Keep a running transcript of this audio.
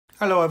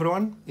Hello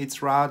everyone,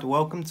 it's Rad.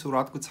 Welcome to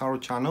Radko Tarot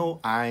channel,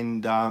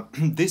 and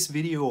this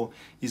video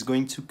is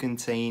going to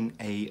contain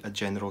a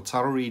general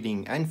tarot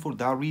reading, and for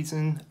that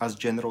reason, as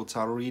general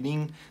tarot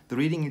reading, the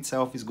reading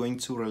itself is going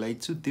to relate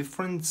to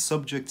different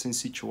subjects and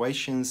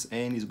situations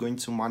and is going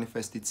to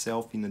manifest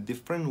itself in a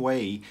different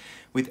way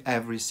with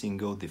every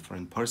single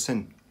different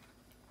person.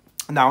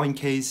 Now, in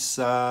case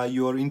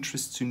you are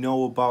interested to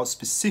know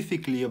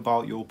specifically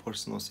about your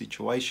personal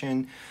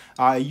situation,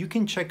 you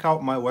can check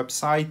out my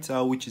website,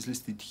 which is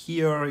listed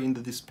here in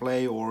the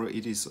display, or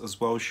it is as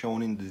well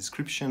shown in the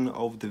description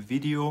of the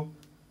video.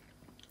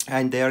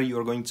 And there you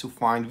are going to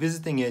find,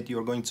 visiting it, you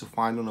are going to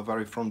find on the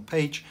very front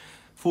page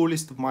full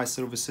list of my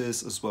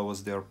services as well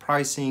as their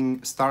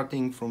pricing,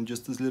 starting from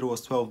just as little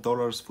as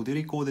 $12 for the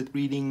recorded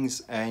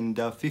readings and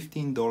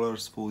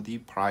 $15 for the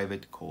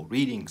private call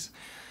readings.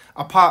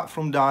 Apart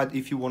from that,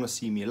 if you want to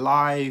see me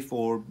live,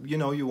 or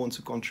you want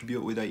to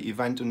contribute with an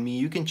event on me,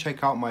 you can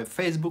check out my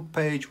Facebook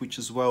page, which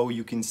as well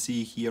you can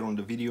see here on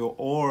the video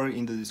or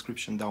in the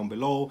description down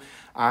below,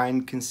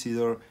 and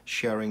consider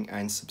sharing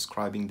and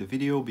subscribing the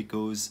video,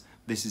 because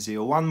this is a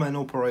one-man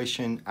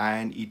operation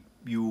and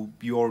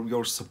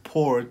your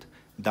support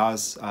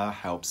does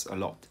helps a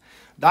lot.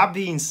 That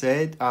being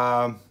said,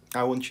 I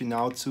want you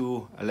now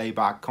to lay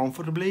back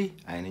comfortably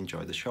and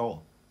enjoy the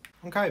show.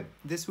 Okay,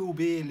 this will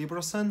be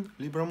Libra Sun,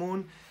 Libra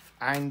Moon,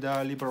 and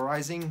Libra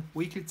Rising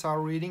weekly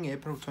tarot reading,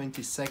 April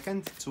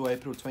 22nd to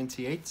April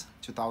 28th,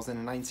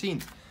 2019.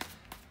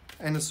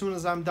 And as soon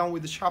as I'm done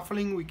with the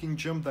shuffling, we can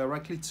jump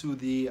directly to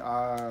the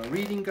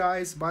reading,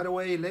 guys. By the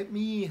way, let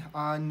me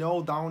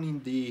know down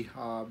in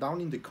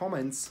the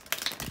comments,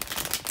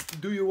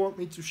 do you want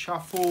me to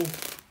shuffle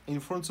in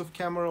front of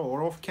camera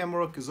or off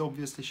camera? Because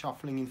obviously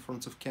shuffling in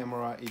front of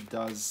camera, it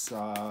does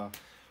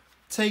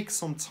take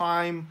some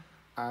time,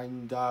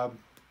 and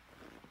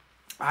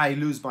I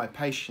lose my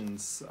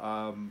patience.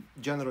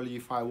 Generally,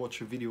 if I watch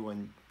a video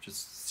and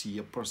just see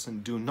a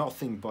person do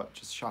nothing but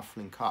just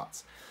shuffling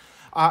cards.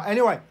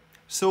 Anyway,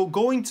 so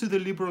going to the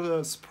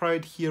Libra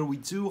spread here, we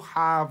do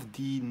have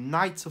the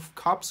Knight of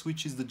Cups,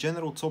 which is the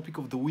general topic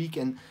of the week.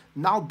 And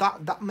now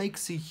that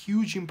makes a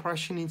huge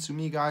impression into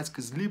me, guys,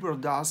 because Libra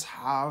does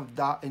have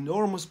that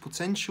enormous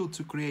potential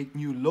to create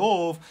new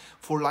love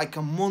for like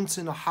a month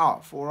and a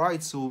half. All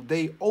right, so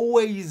they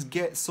always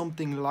get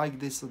something like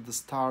this at the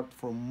start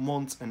for a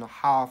month and a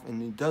half,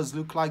 and it does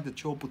look like the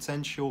show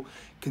potential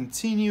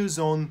continues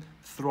on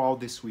throughout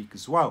this week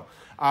as well.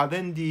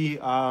 Then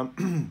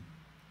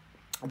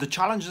the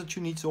challenge that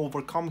you need to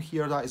overcome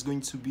here, that is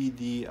going to be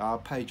the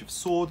Page of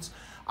Swords.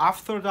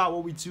 After that,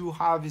 what we do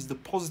have is the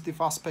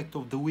positive aspect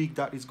of the week,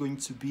 that is going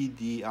to be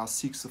the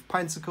Six of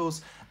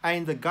Pentacles,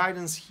 and the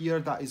guidance here,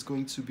 that is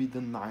going to be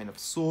the Nine of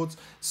Swords.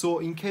 So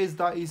in case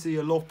that is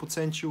a love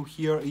potential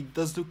here, it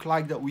does look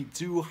like that we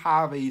do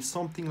have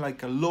something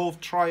like a love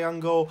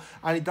triangle,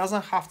 and it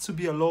doesn't have to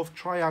be a love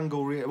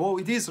triangle. Well,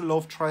 it is a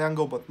love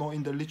triangle, but not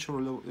in the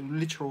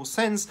literal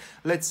sense.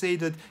 Let's say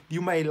that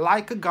you may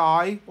like a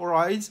guy, all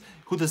right,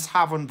 who does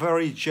have a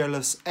very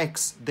jealous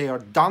ex. They are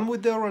done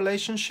with their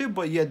relationship,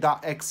 but yet that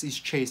ex is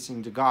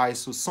chasing the guy.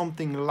 So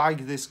something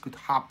like this could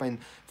happen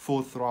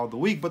throughout the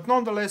week. But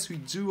nonetheless, we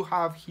do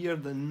have here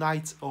the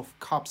Knight of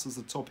Cups as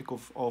the topic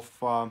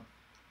of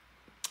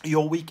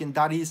your week, and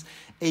that is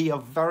a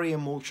very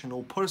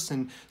emotional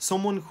person,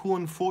 someone who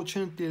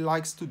unfortunately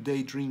likes to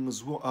daydream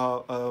as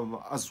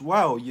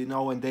well,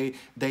 and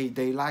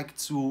they like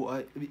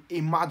to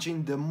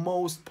imagine the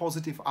most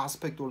positive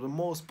aspect or the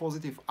most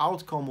positive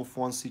outcome of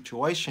one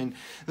situation.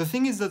 The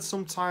thing is that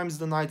sometimes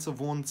the Knight of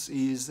Wands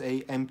is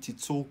a empty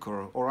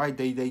talker. All right,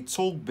 they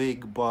talk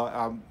big,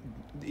 but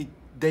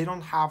they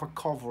don't have a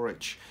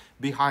coverage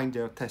behind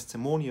their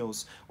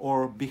testimonials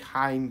or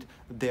behind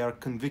their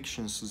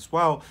convictions as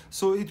well.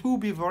 So it will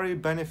be very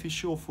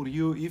beneficial for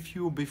you if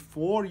you,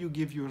 before you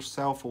give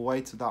yourself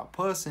away to that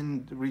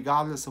person,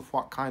 regardless of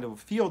what kind of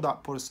feel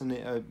that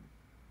person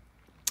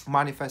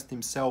manifest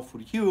himself for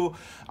you,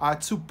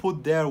 to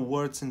put their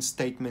words and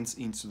statements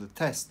into the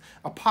test.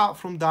 Apart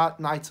from that,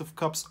 Knight of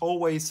Cups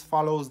always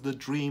follows the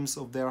dreams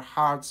of their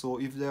heart. So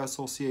if they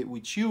associate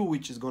with you,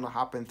 which is going to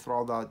happen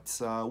throughout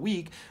that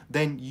week,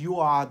 then you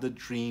are the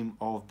dream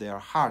of their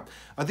heart.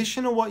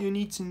 Additional, what you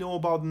need to know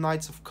about the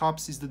Knights of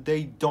Cups is that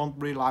they don't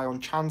rely on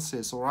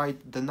chances. All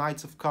right, the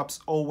Knights of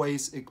Cups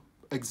always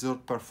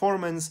exert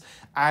performance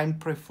and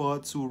prefer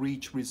to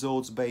reach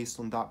results based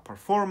on that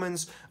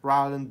performance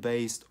rather than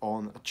based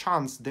on a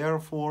chance.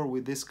 Therefore,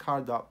 with this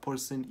card, that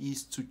person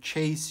is to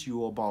chase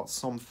you about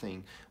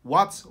something.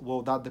 What?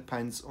 Well, that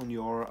depends on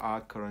your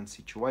current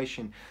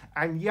situation.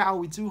 And yeah,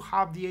 we do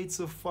have the Eight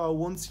of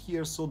Wands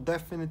here, so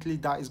definitely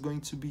that is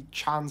going to be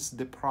chance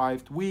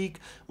deprived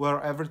week,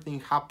 where everything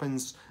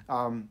happens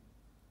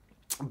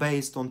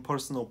based on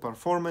personal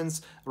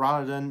performance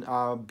rather than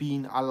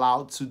being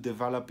allowed to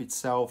develop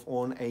itself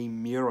on a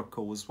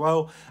miracle as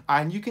well.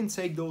 And you can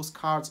take those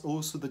cards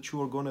also that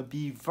you are going to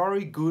be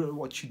very good at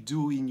what you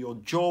do in your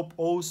job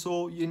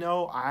also, you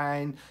know,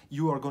 and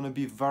you are going to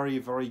be very,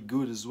 very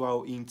good as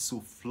well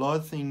into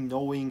flirting,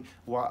 knowing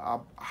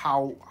what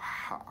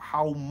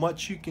how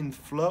much you can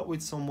flirt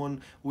with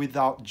someone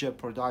without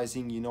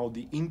jeopardizing, you know,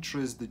 the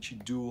interest that you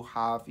do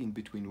have in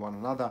between one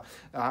another.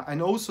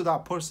 And also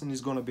that person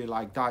is going to be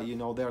like that, you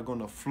know, they're going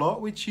to flirt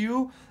with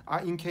you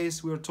in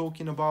case we're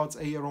talking about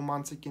a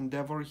romantic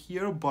endeavor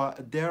here,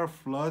 but their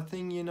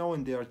flirting, you know,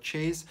 and their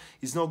chase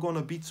is not going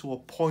to be to a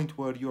point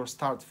where you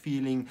start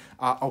feeling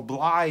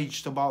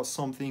obliged about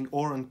something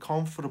or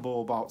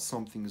uncomfortable about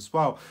something as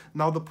well.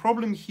 Now the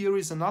problem here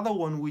is another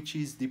one, which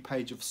is the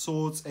Page of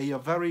Swords, a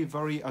very,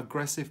 very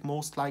aggressive,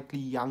 most likely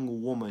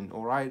young woman,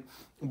 all right,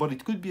 but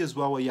it could be as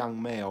well a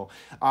young male.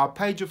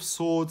 Page of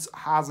Swords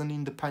has an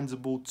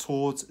independable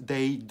thought.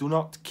 They do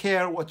not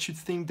care what you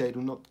think. They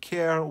do not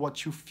care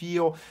what you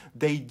feel.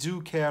 They do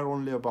care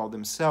only about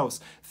themselves.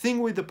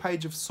 Thing with the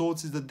Page of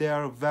Swords is that they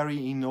are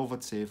very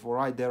innovative, all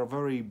right? They're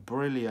very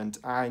brilliant,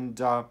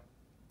 and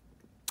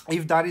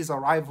if that is a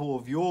rival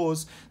of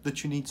yours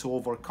that you need to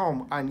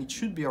overcome, and it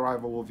should be a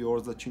rival of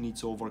yours that you need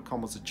to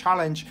overcome as a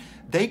challenge,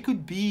 they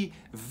could be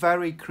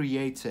very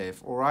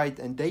creative, all right,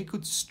 and they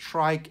could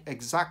strike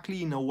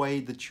exactly in a way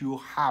that you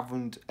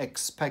haven't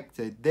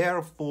expected.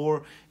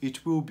 Therefore,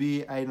 it will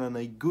be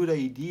a good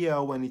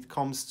idea when it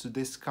comes to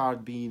this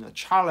card being a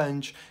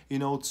challenge, you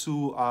know,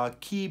 to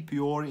keep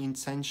your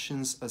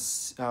intentions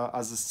as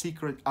a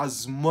secret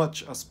as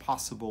much as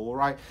possible, all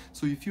right?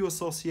 So if you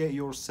associate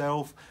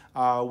yourself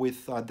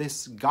with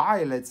this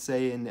guy, let's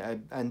say,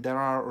 and there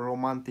are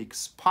romantic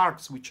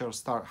sparks which are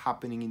start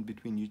happening in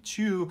between you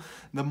two,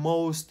 the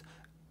most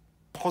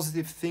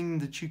positive thing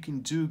that you can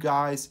do,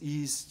 guys,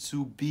 is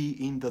to be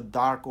in the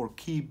dark or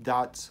keep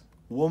that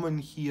woman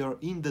here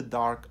in the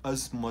dark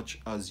as much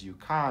as you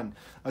can.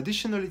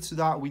 Additionally to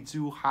that, we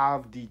do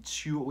have the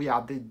two,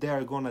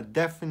 they're gonna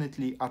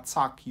definitely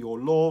attack your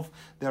love,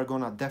 they're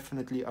gonna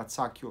definitely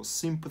attack your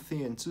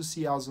sympathy,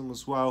 enthusiasm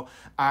as well,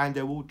 and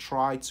they will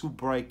try to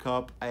break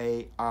up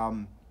a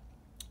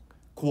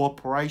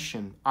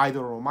cooperation, either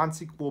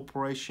romantic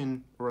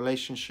cooperation,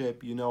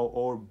 relationship, you know,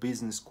 or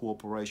business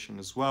cooperation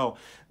as well.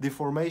 The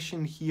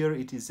formation here,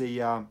 it is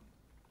a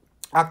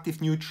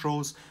active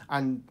neutrals,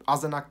 and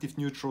as an active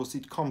neutrals,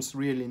 it comes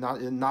really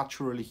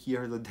naturally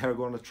here that they're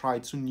going to try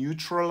to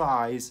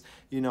neutralize,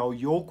 you know,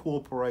 your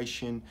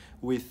cooperation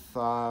with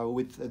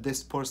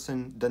this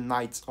person, the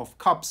Knight of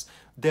Cups.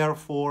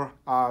 Therefore,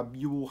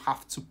 you will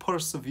have to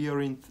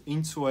persevere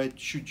into it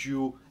should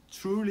you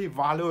truly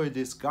value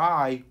this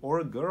guy or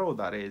a girl,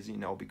 that is, you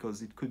know,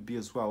 because it could be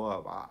as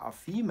well a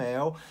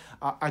female,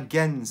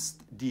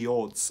 against the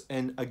odds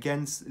and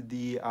against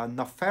the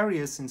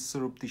nefarious and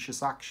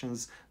surreptitious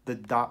actions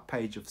that that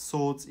Page of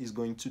Swords is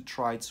going to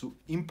try to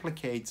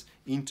implicate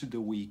into the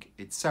week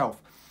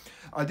itself.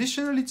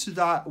 Additionally to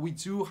that, we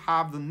do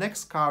have the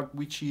next card,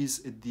 which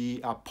is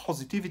the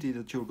positivity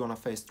that you're going to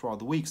face throughout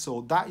the week.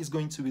 So that is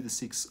going to be the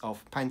Six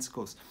of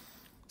Pentacles.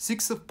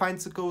 Six of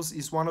Pentacles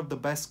is one of the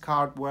best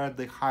cards where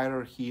the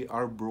hierarchy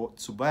are brought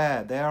to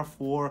bear.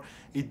 Therefore,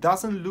 it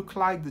doesn't look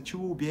like that you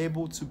will be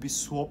able to be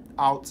swapped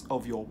out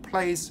of your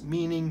place,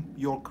 meaning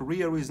your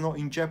career is not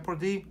in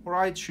jeopardy, all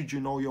right, should you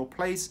know your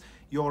place.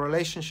 Your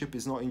relationship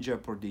is not in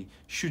jeopardy,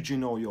 should you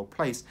know your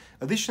place.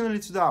 Additionally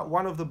to that,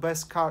 one of the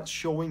best cards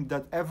showing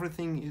that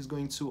everything is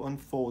going to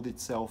unfold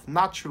itself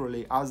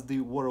naturally as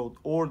the world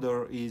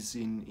order is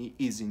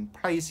in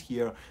place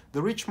here.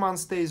 The rich man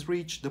stays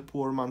rich, the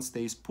poor man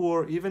stays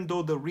poor. Even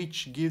though the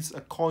rich gives a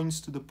coins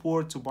to the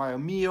poor to buy a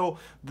meal,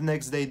 the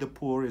next day the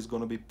poor is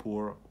going to be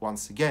poor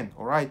once again,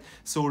 all right?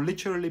 So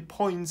literally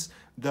points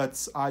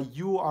that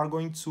you are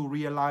going to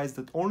realize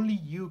that only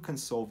you can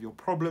solve your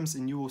problems,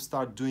 and you will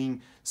start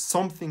doing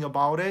something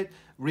about it,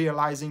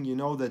 realizing, you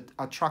know, that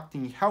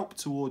attracting help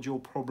towards your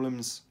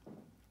problems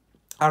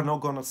are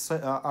not gonna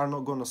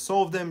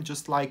solve them,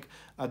 just like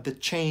the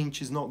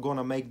change is not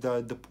gonna make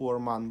the poor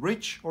man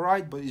rich, all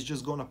right, but it's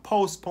just gonna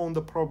postpone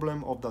the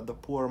problem of that the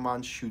poor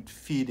man should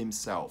feed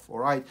himself, all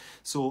right?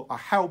 So a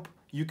help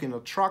you can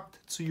attract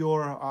to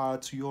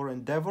your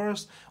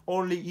endeavors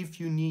only if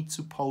you need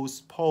to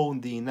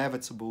postpone the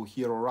inevitable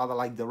here, or rather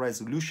like the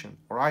resolution,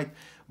 all right?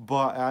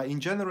 But in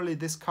generally,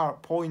 this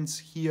card points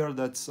here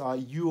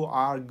that you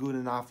are good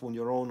enough on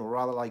your own, or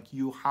rather like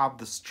you have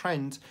the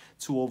strength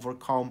to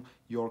overcome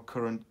your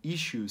current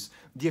issues.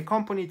 The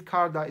accompanied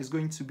card that is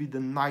going to be the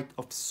Knight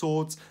of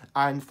Swords,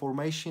 and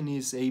formation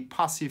is a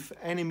passive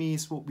enemy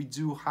is what we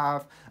do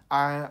have.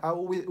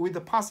 With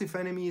the passive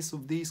enemies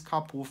of these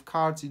couple of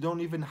cards, you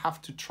don't even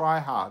have to try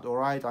hard, all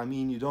right? I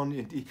mean, you don't,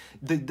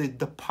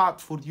 the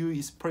path for you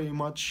is pretty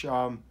much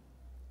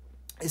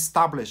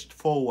established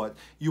forward.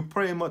 You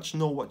pretty much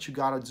know what you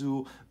gotta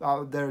do.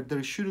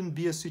 There shouldn't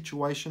be a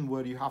situation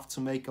where you have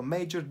to make a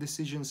major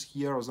decisions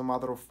here. As a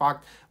matter of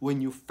fact, when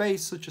you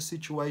face such a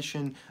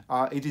situation,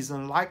 it is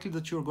unlikely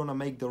that you're gonna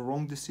make the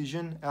wrong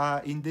decision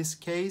in this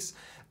case.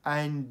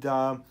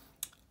 and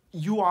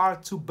you are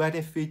to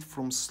benefit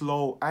from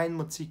slow and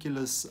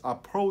meticulous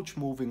approach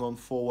moving on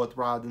forward,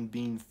 rather than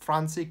being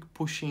frantic,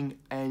 pushing,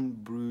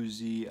 and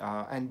bruisey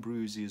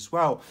as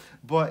well.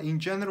 But in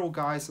general,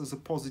 guys, as a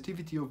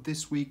positivity of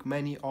this week,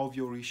 many of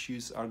your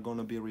issues are going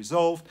to be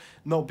resolved,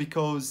 not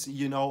because,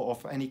 you know,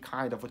 of any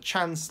kind of a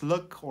chance,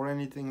 luck, or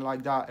anything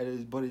like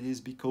that, but it is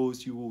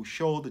because you will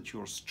show that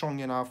you're strong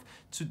enough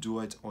to do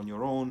it on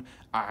your own.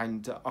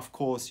 And of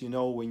course, you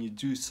know, when you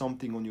do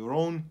something on your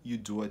own, you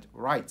do it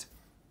right.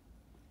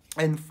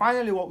 And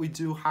finally, what we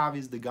do have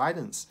is the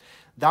guidance.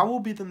 That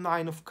will be the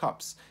Nine of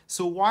Cups.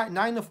 So why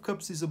Nine of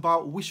Cups is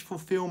about wish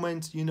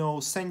fulfillment, you know,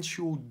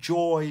 sensual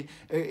joy.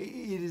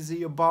 It is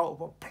about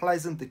a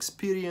pleasant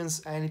experience,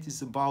 and it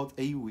is about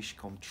a wish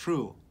come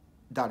true.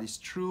 That is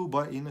true,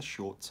 but in a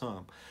short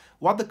term.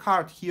 What the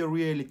card here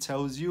really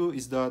tells you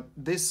is that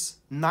this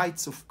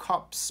Knights of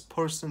Cups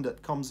person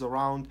that comes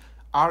around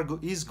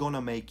is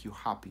gonna make you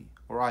happy.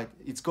 All right,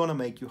 it's gonna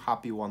make you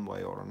happy one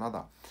way or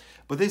another.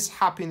 But this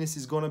happiness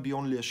is going to be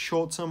only a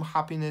short-term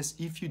happiness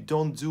if you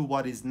don't do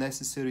what is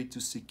necessary to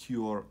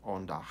secure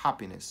on that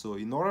happiness. So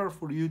in order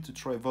for you to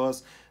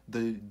traverse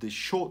the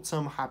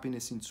short-term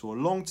happiness into a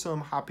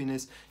long-term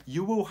happiness,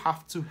 you will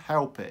have to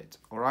help it.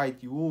 All right,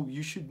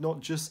 you should not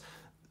just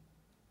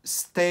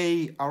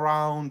stay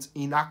around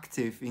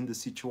inactive in the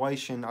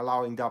situation,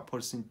 allowing that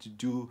person to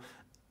do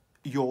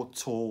your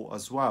toll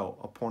as well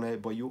upon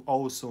it, but you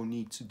also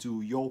need to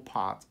do your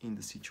part in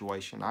the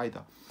situation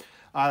either.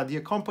 The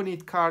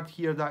accompanied card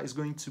here, that is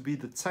going to be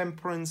the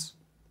Temperance.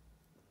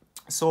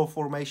 Soul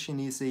formation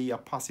is a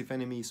passive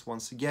enemies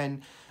once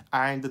again,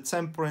 and the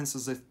Temperance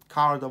is a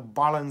card of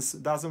balance.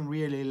 Doesn't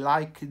really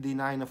like the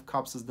Nine of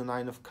Cups, as the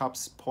Nine of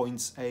Cups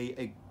points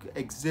a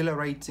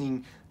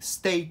exhilarating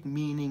state,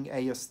 meaning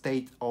a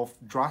state of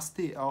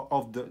drastic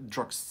of the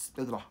drugs,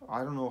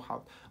 I don't know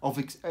how, of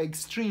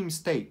extreme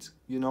state.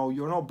 You know,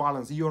 you're not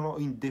balanced, you're not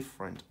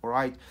indifferent. All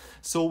right,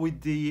 so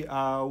with the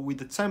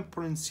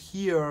Temperance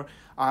here,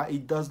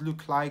 it does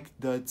look like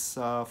that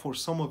for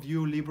some of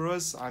you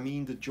Libras, I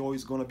mean, the joy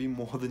is gonna be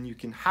more than you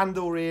can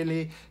handle,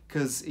 really,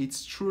 because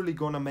it's truly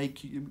gonna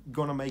make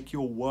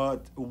your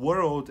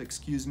world,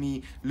 excuse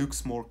me,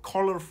 looks more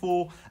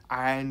colorful,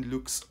 and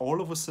looks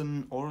all of a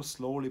sudden, or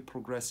slowly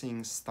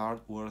progressing,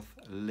 start worth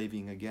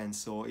living again.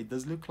 So it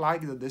does look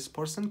like that this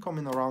person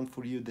coming around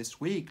for you this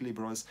week,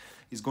 Libras,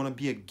 is gonna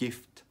be a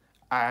gift,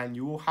 and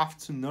you will have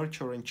to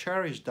nurture and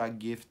cherish that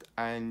gift.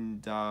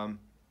 And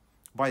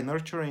by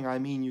nurturing, I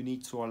mean you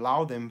need to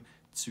allow them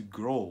to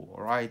grow,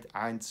 all right,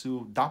 and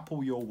to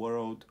dapple your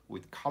world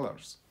with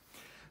colors.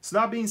 So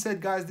that being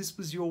said, guys, this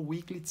was your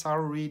weekly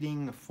tarot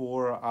reading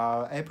for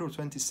April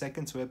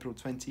 22nd to April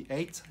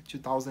 28th,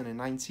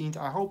 2019.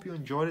 I hope you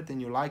enjoyed it and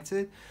you liked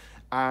it,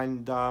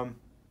 and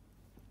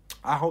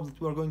I hope that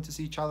we're going to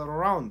see each other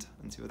around.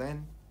 Until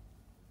then,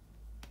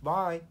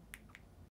 bye.